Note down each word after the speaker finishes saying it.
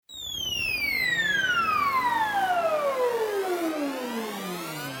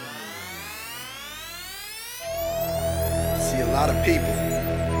lot of people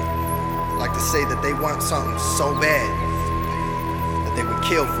like to say that they want something so bad that they would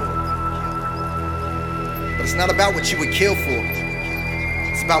kill for it. But it's not about what you would kill for,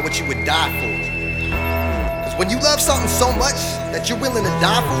 it's about what you would die for. Because when you love something so much that you're willing to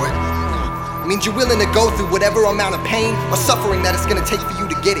die for it, it means you're willing to go through whatever amount of pain or suffering that it's gonna take for you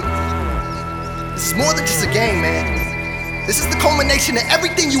to get it. This is more than just a game, man. This is the culmination of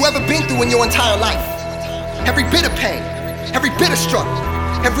everything you ever been through in your entire life. Every bit of pain, every bit of struggle,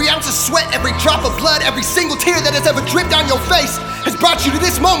 every ounce of sweat, every drop of blood, every single tear that has ever dripped down your face has brought you to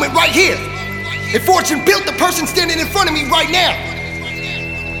this moment right here. And fortune built the person standing in front of me right now.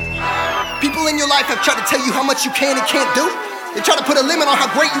 People in your life have tried to tell you how much you can and can't do. They try to put a limit on how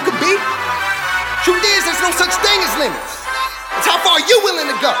great you can be. Truth is, there's no such thing as limits. It's how far are you willing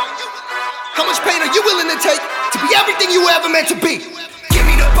to go? How much pain are you willing to take to be everything you were ever meant to be? Give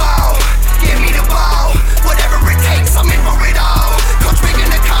me the ball, give me the ball. Whatever it takes, I'm in for it all. Coach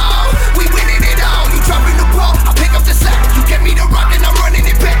making the call, we winning it all. You dropping the ball, I pick up the slack. You get me the rock and I'm running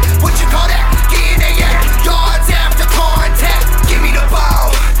it back. What you call that? Getting a yak, yards after contact. Give me the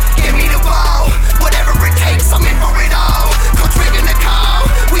ball, give me the ball. Whatever it takes, I'm in for it all. Coach making the call,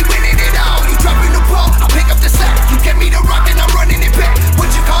 we winning it all. You dropping the ball, I pick up the slack. You get me the rock and I'm running it back.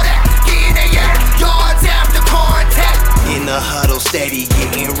 What you call that? Getting a yak, yards after contact. In the huddle, steady,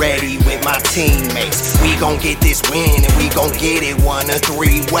 getting ready with my teammates. We gon' get this win and we gon' get it one of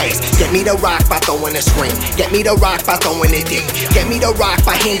three ways. Get me the rock by throwing a screen. Get me the rock by throwing it deep. Get me the rock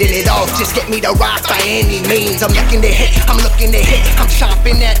by handing it off. Just get me the rock by any means. I'm looking to hit, I'm looking to hit. I'm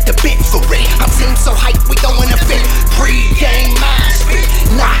chomping at the bit for it. I'm team so hyped, we throwing a fit. Pre-game mind spit.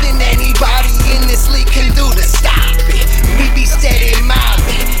 Nothing anybody in this league can do to stop it. We be steady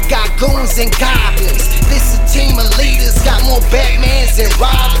mobbing. Got goons and goblins. This a team of leaders. Got more Batmans and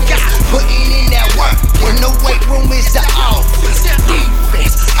Robins. Putting in that work when the weight room is the office.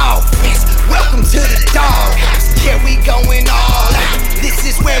 Defense, offense. Welcome to the Dawg House. Yeah, we going all out. This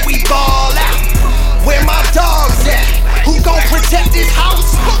is where we ball out. Where my dogs at? Who gon' protect this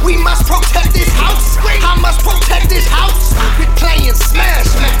house? We must protect this house. I must protect this house. We playing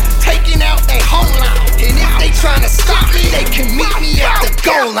smash, man, taking out their whole line. And if they tryna stop me, they can meet me at the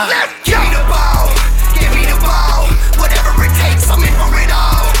goal line. Give me the ball, give me the ball. Whatever it takes, I'm in for it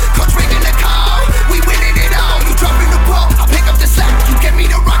all. Coach making the call, we winning it all. You dropping the ball, I pick up the slack. You get me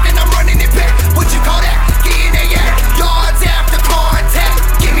the rock and I'm running it back. What you call that? Getting a yak, yards after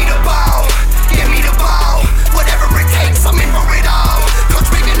contact. Give me the ball, give me the ball. Whatever it takes, I'm in for it all. Coach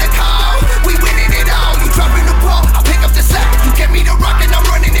making the call, we winning it all. You dropping the ball, I pick up the slack. You get me the rock and I'm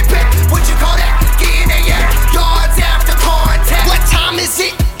running it back. What you call that? Getting a yak, yards after contact. What time is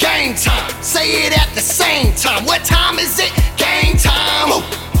it? Game time. Say it at the same time. What time is it? Game time. Oh.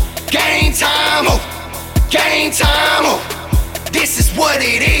 Game time. Oh. Game time. Oh. This is what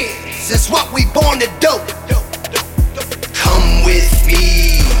it is. It's what we born to do. Come with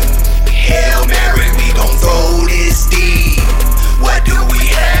me. Hail Mary, we gon' throw this deep. What do we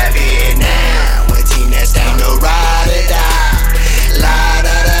have here now? A team that's down to ride or die. La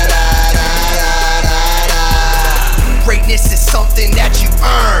da da da da da da da. Greatness is something that you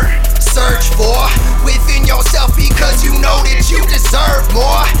earn. Search for within yourself because you know that you deserve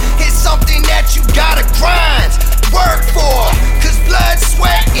more. It's something that you gotta grind, work for. Cause blood,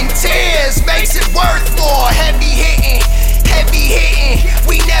 sweat, and tears makes it worth more. Heavy hitting,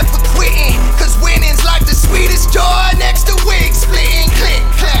 we